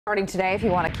Starting today, if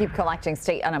you want to keep collecting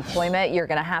state unemployment, you're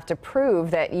going to have to prove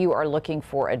that you are looking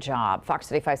for a job. Fox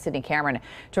 35 Sydney Cameron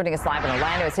joining us live in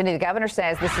Orlando. Sydney, the governor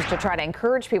says this is to try to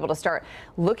encourage people to start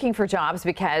looking for jobs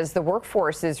because the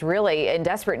workforce is really in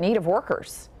desperate need of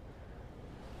workers.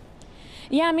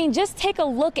 Yeah, I mean, just take a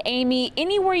look, Amy.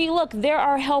 Anywhere you look, there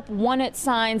are help wanted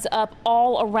signs up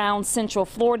all around Central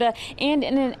Florida. And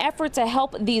in an effort to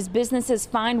help these businesses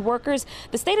find workers,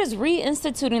 the state is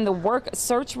reinstituting the work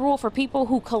search rule for people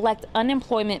who collect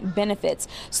unemployment benefits.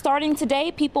 Starting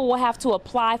today, people will have to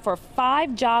apply for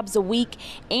 5 jobs a week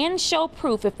and show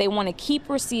proof if they want to keep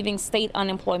receiving state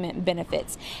unemployment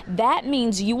benefits. That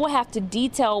means you will have to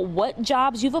detail what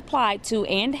jobs you've applied to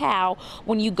and how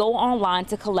when you go online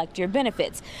to collect your benefits.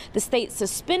 The state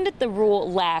suspended the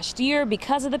rule last year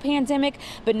because of the pandemic,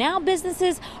 but now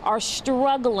businesses are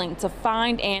struggling to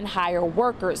find and hire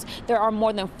workers. There are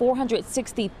more than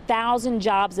 460,000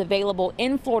 jobs available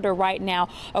in Florida right now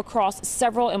across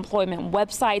several employment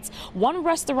websites. One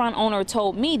restaurant owner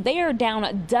told me they are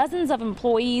down dozens of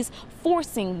employees,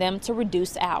 forcing them to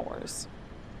reduce hours.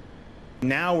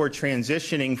 Now we're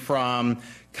transitioning from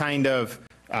kind of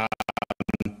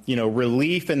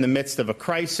relief in the midst of a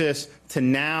crisis to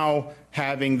now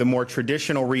having the more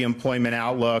traditional reemployment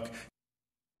outlook.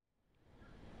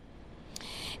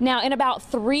 Now, in about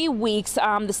 3 weeks,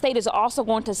 the state is also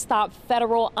going to stop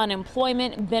federal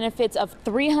unemployment benefits of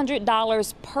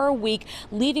 $300 per week,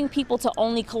 leaving people to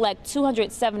only collect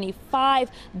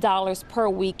 $275 per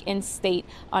week in state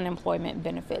unemployment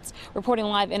benefits. Reporting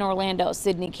live in Orlando,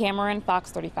 Sydney Cameron,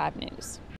 Fox 35 News.